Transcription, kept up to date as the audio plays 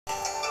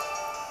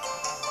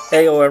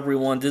Heyo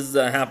everyone, this is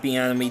a Happy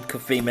Animate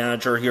Cafe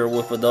Manager here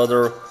with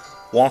another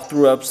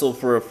walkthrough episode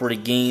for the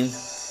game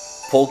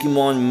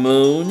Pokemon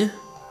Moon.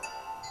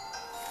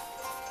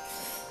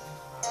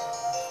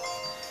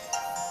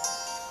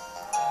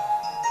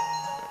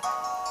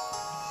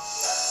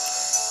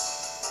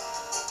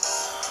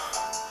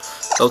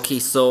 Okay,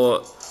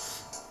 so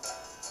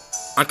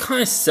I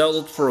kind of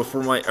settled for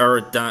my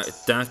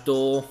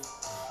Aerodactyl.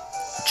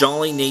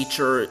 Jolly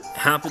nature,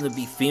 happened to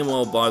be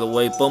female by the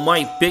way, but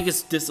my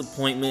biggest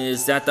disappointment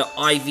is that the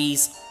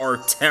IVs are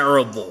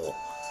terrible.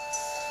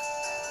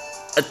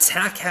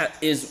 Attack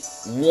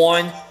is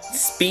 1,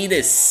 speed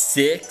is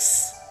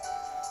 6.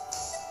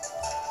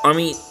 I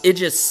mean, it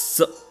just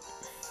sucks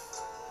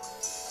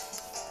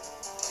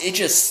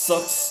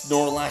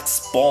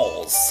Snorlax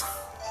balls.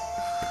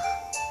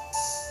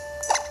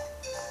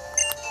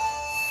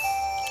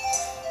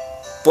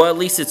 But at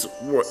least it's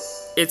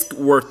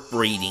worth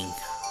breeding.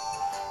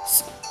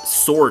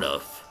 Sort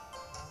of.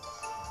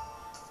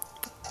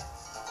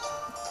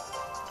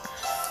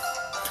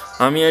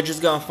 I mean, I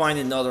just gotta find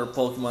another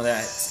Pokemon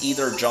that's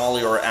either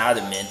Jolly or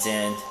Adamant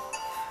and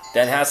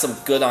that has some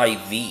good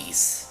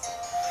IVs.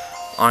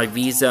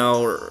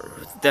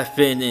 That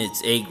fit in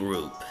its A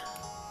group.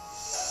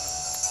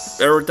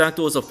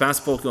 Aerodactyl is a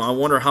fast Pokemon. I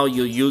wonder how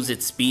you'll use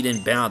its speed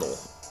in battle.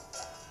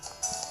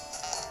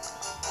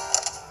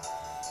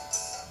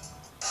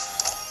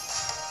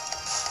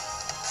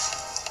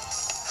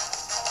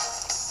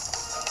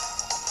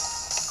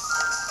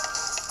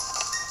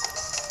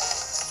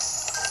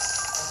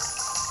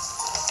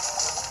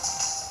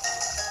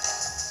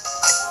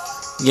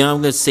 Yeah,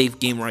 I'm gonna save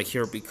game right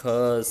here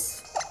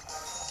because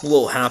I'm a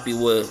little happy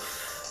with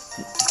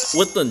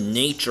the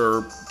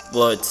nature,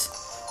 but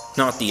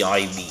not the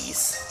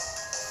IVs.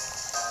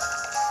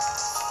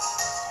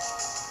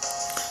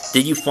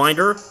 Did you find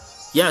her?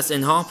 Yes,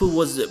 and Hapu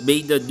was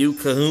made the new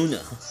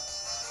Kahuna.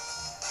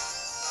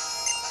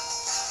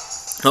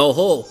 Oh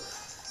ho!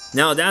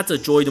 Now that's a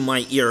joy to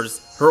my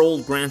ears. Her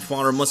old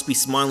grandfather must be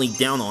smiling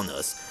down on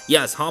us.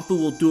 Yes, Hapu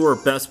will do her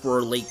best for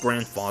her late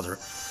grandfather.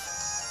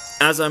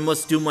 As I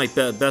must do my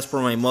best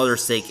for my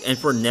mother's sake, and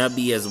for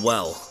Nebby as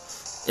well.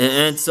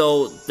 And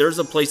so, there's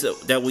a place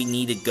that we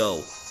need to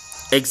go.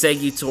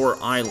 Exeggutor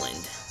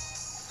Island.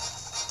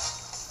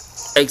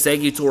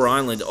 Exeggutor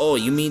Island. Oh,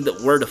 you mean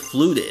where the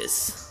flute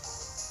is?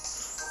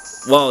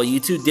 Well, you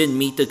two didn't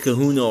meet the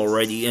Kahuna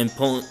already, and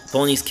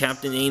Pony's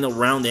captain ain't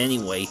around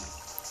anyway.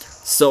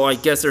 So I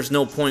guess there's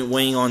no point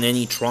waiting on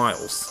any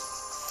trials.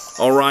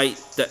 Alright,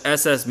 the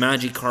SS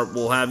Magikarp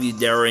will have you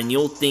there, and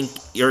you'll think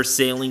you're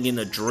sailing in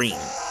a dream.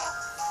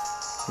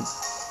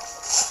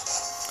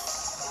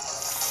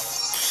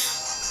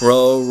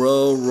 Row,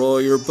 row, row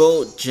your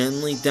boat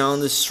gently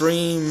down the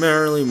stream.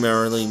 Merrily,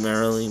 merrily,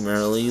 merrily,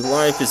 merrily,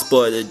 life is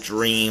but a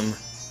dream.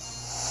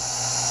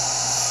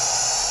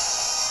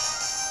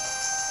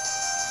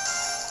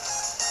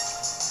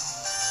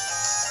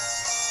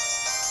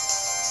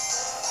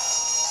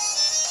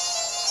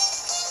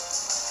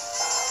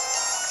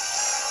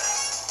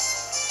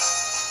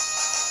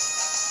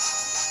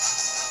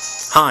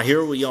 Ha,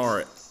 here we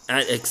are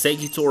at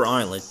Exeggutor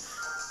Island.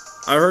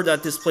 I heard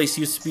that this place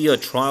used to be a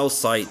trial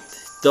site,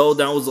 though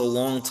that was a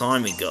long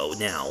time ago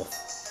now.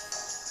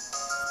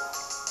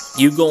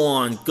 You go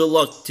on. Good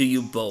luck to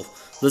you both.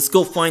 Let's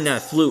go find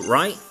that flute,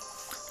 right?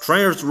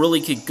 Trainers really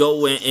could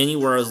go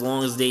anywhere as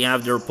long as they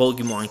have their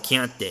Pokemon,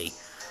 can't they?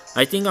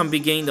 I think I'm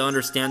beginning to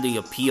understand the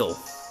appeal.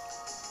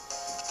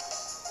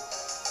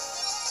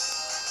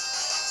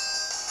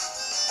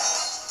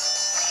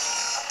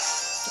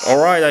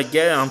 Alright, I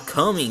get it. I'm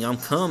coming.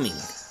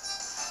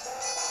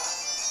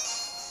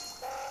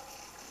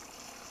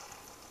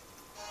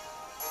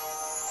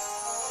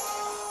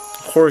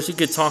 Of course, you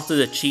could talk to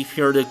the chief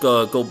here to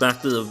go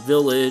back to the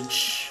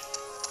village.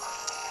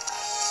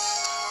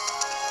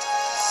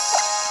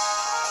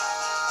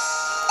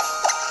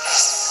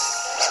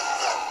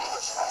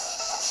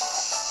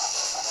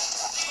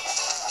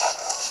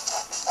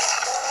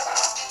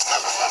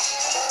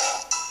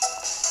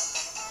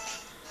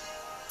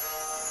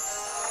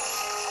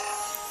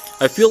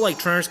 I feel like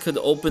trainers could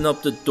open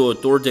up the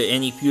door to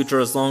any future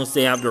as long as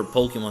they have their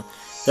Pokemon.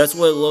 That's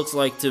what it looks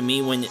like to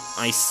me when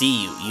I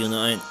see you, you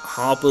know, and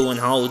Hapu and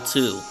Hau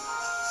too.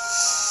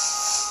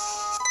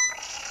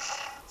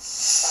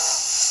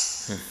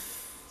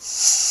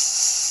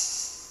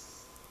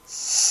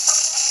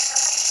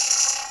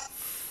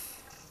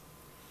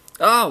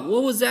 Ah,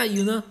 what was that,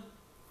 Yuna?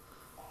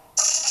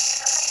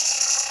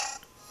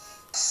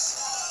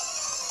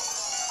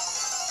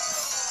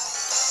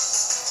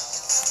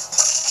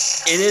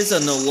 It is a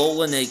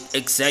Nololan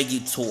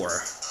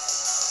Exeggutor.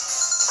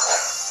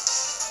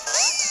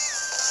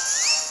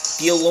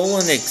 The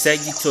Alolan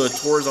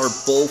Exeggutors are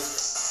both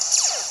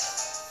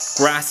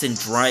grass and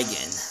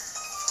dragon.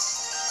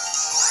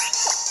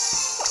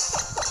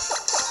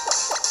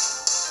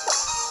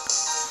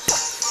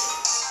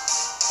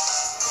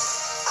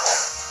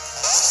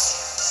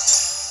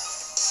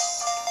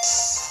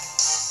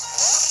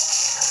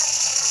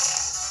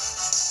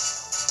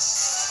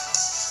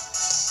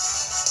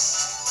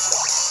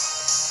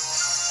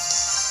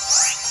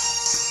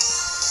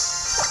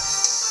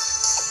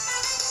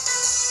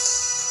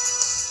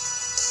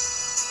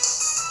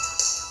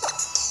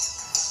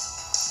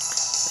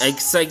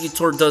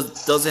 Executor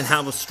doesn't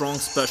have a strong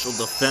special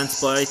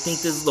defense, but I think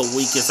this is the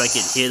weakest I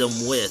could hit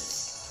him with.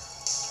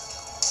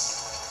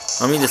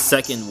 I mean the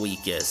second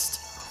weakest.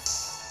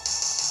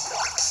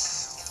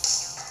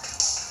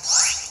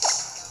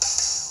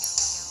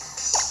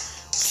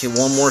 Okay,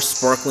 one more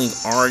sparkling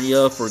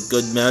aria for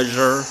good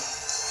measure.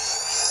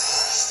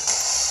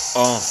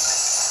 Oh.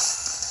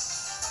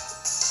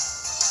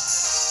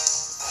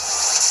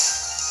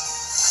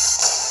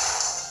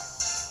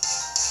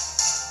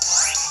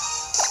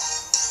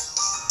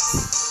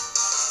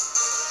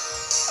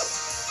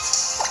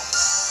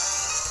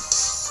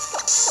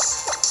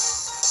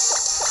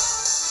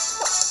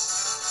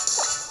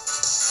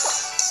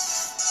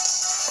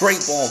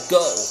 Great ball,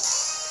 go!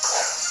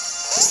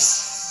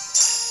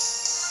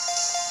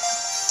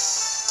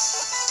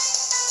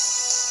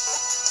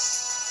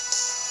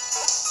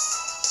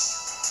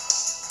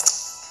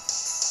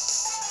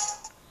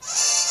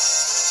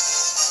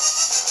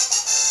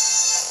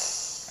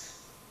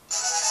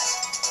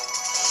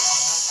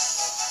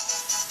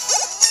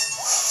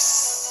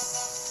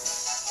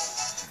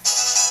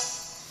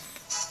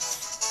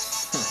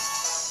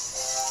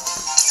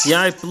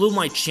 Yeah, I blew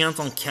my chance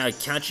on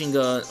catching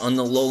an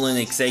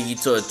Alolan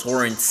Exeggutor a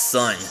Torrent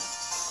Sun.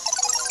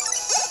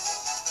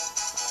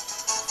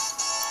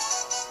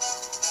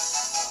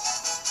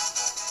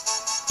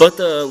 But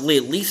the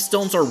leaf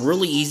stones are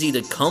really easy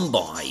to come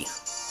by.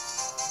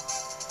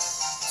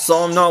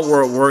 So I'm not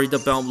worried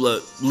about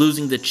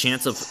losing the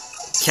chance of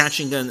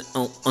catching an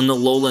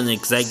Alolan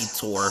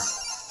Exeggutor.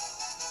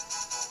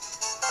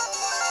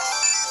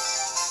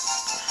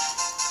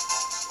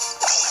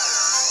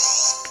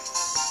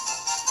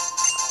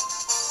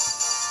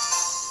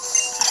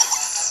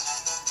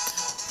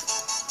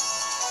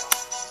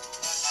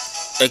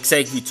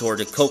 Exeggutor,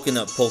 the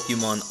coconut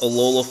Pokemon,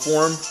 Alola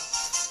form.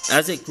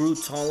 As it grew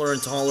taller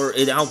and taller,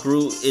 it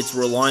outgrew its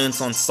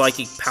reliance on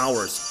psychic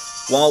powers.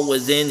 While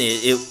within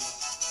it, it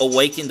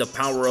awakened the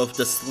power of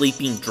the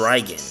sleeping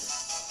dragon.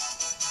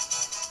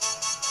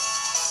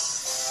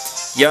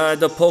 Yeah,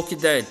 the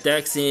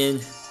Pokédex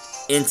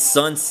in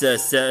Sunset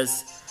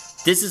says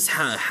this is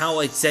how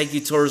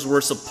Exeggutors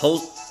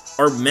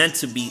are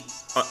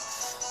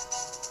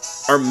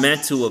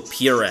meant to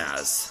appear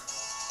as.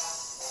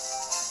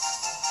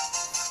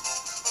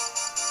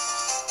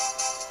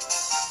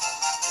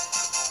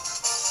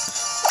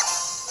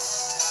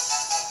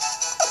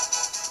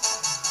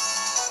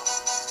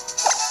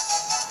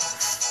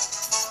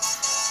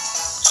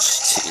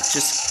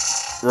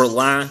 Just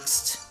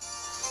relaxed.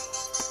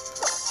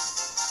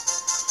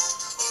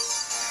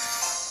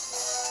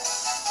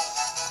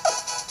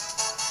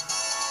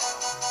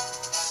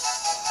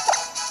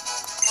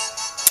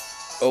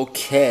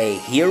 Okay,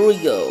 here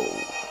we go.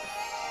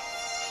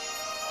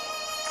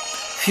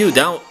 Phew,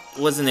 that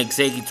was an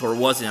Exeggutor,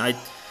 wasn't it?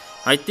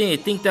 I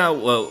think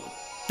that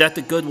that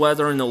the good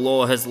weather in the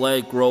Alola has let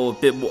it grow a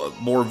bit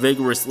more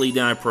vigorously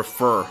than I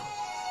prefer.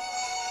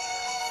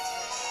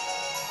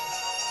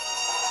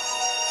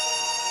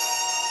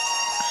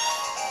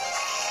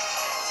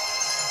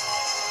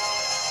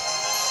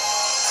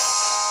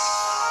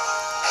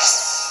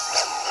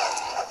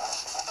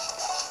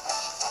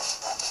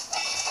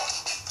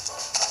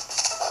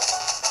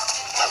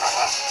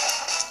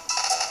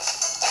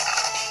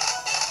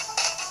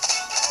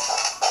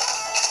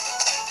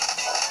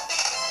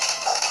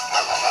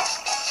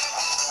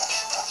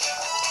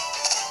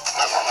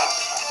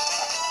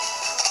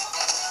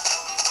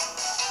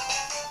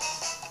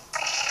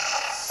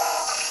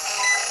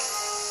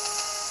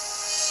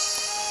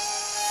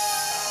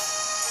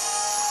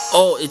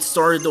 Oh, it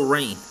started to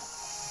rain.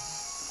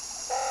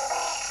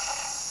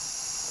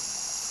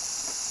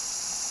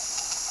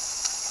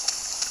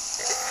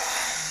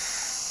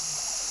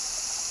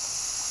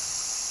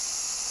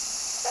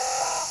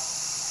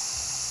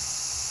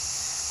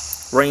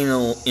 Rain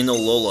in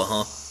Alola,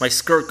 huh? My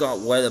skirt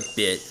got wet a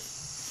bit.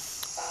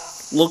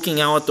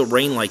 Looking out at the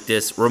rain like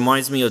this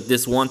reminds me of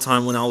this one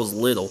time when I was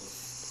little.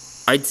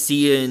 I'd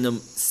seen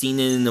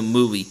it in the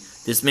movie.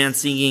 This man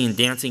singing and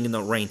dancing in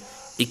the rain.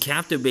 It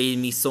captivated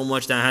me so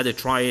much that I had to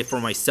try it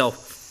for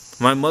myself.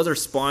 My mother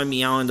spotted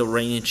me out in the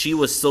rain and she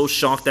was so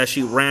shocked that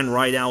she ran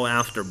right out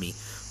after me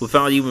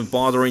without even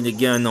bothering to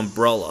get an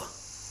umbrella.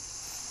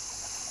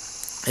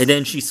 And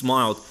then she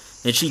smiled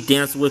and she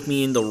danced with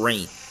me in the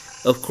rain.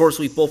 Of course,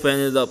 we both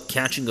ended up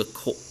catching a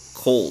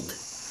cold.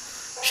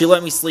 She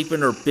let me sleep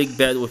in her big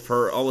bed with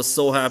her. I was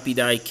so happy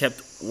that I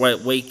kept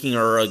waking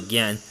her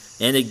again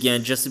and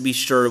again just to be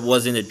sure it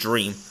wasn't a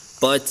dream.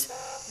 But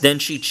then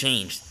she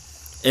changed.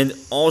 And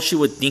all she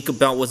would think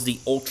about was the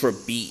Ultra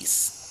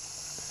Beast.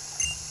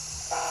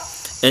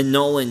 And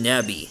Null and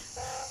Nebby.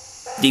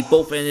 They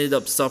both ended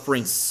up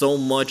suffering so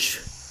much,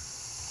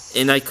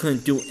 and I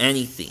couldn't do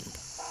anything.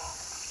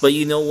 But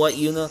you know what,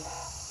 Yuna?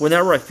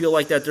 Whenever I feel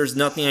like that there's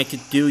nothing I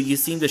could do, you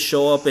seem to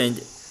show up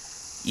and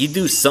you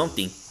do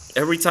something.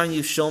 Every time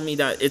you show me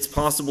that it's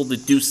possible to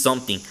do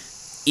something.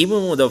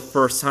 Even when the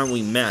first time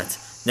we met,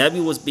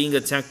 Nebby was being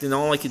attacked and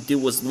all I could do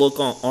was look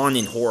on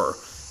in horror.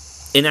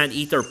 In that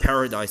ether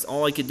paradise,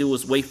 all I could do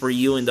was wait for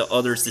you and the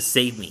others to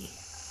save me.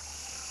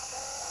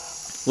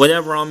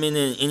 Whenever I'm in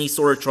any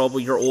sort of trouble,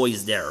 you're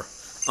always there.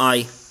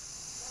 What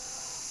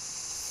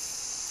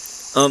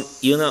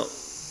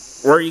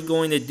are you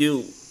going to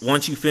do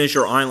once you finish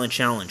your island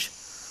challenge?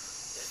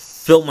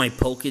 Fill my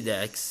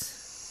Pokedex.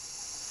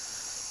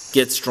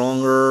 Get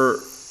stronger.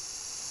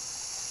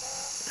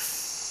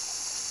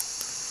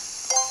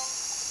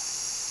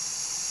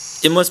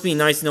 It must be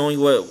nice knowing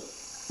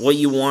what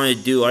you want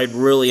to do. I'd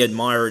really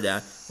admire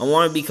that. I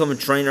want to become a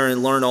trainer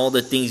and learn all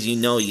the things you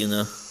know,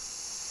 Yuna.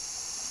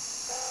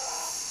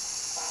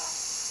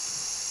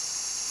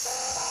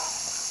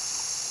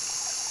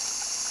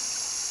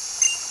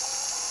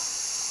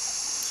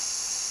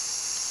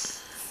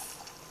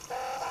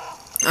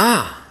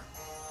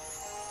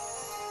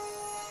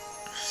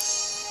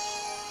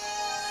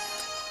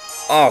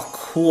 Oh,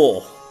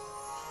 cool.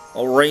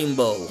 A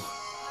rainbow.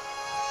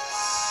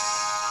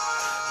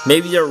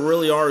 Maybe there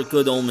really are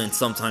good omens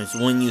sometimes,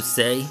 wouldn't you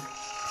say?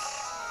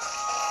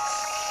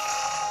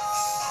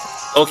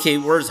 Okay,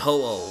 where's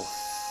Ho-Oh?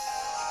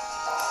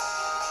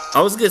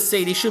 I was gonna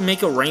say they should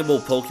make a rainbow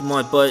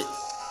Pokemon, but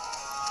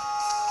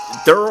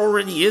there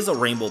already is a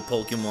rainbow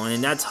Pokemon,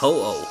 and that's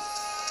Ho-Oh.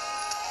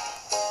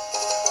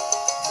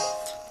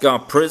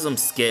 Got Prism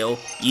Scale.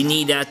 You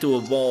need that to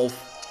evolve.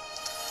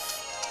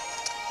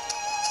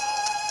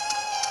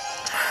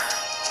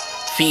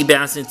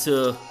 Feedback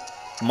into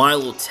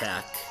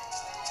Milotech.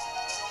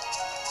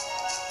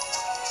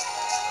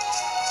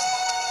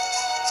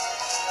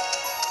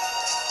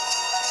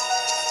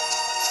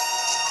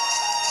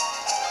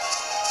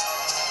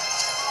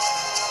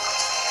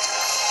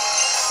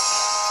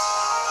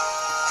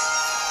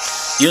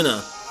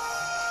 Yuna,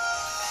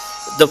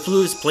 the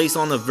flute is placed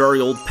on a very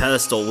old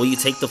pedestal. Will you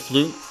take the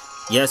flute?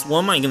 Yes,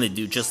 what am I gonna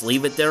do? Just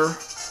leave it there?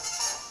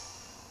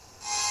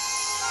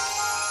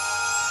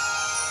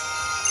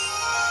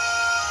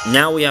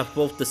 Now we have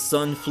both the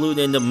Sun Flute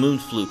and the Moon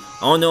Flute.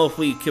 I don't know if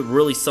we could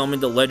really summon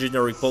the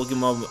legendary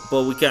Pokemon,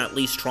 but we can at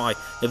least try.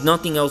 If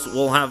nothing else,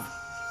 we'll have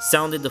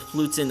sounded the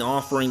flutes in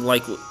offering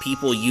like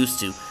people used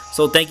to.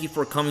 So thank you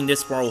for coming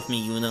this far with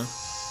me, Yuna.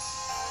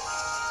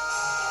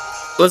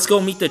 Let's go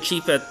meet the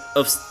chief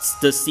of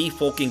the Sea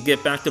Folk and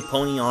get back to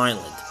Pony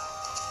Island.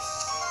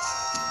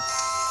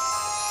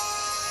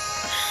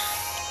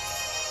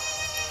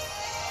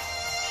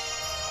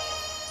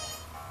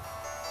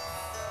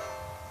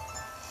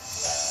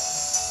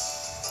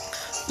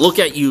 Look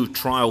at you,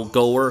 trial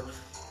goer.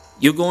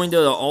 You're going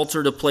to the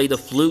altar to play the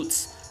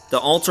flutes? The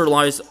altar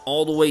lies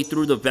all the way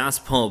through the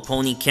vast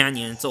Pony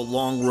Canyon. It's a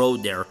long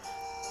road there.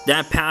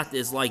 That path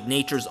is like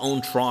nature's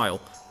own trial.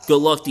 Good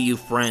luck to you,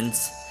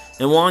 friends.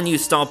 And why don't you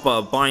stop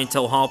by and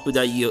tell Happu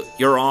that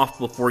you're off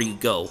before you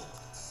go.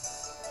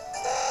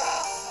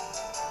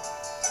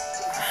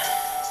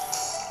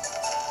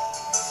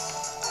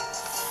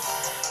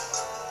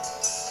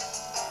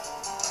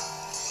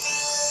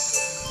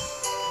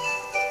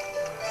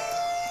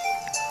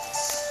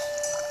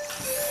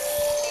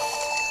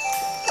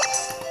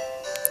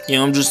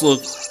 Yeah, I'm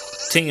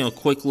just taking a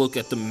quick look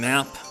at the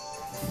map.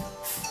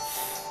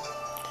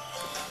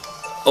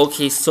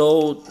 Okay,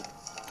 so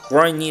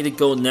where I need to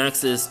go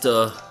next is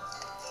the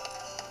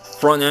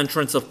front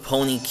entrance of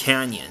Pony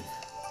Canyon.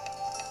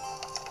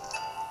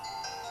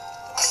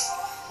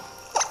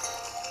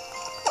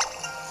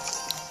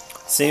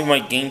 Save my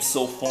game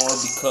so far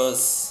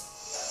because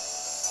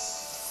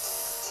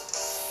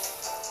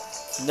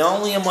not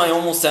only am I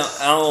almost out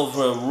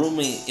of room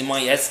in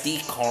my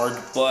SD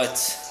card,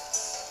 but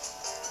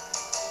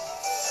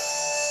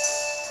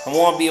I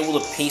want to be able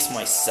to pace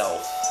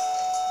myself.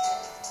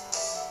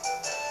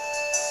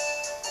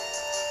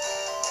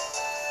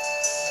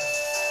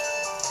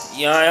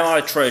 Yeah, I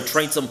ought to try to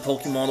train some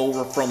Pokemon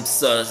over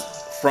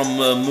from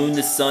Moon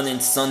to Sun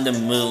and Sun to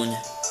Moon.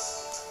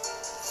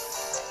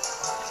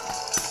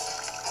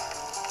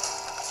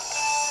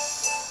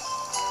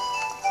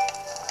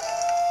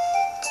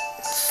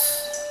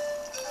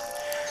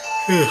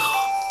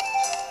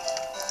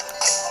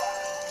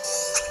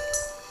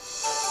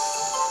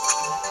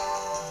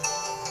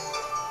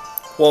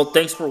 Well,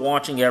 thanks for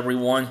watching,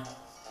 everyone.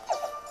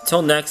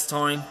 Till next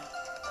time,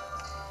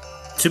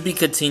 to be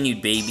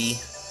continued, baby.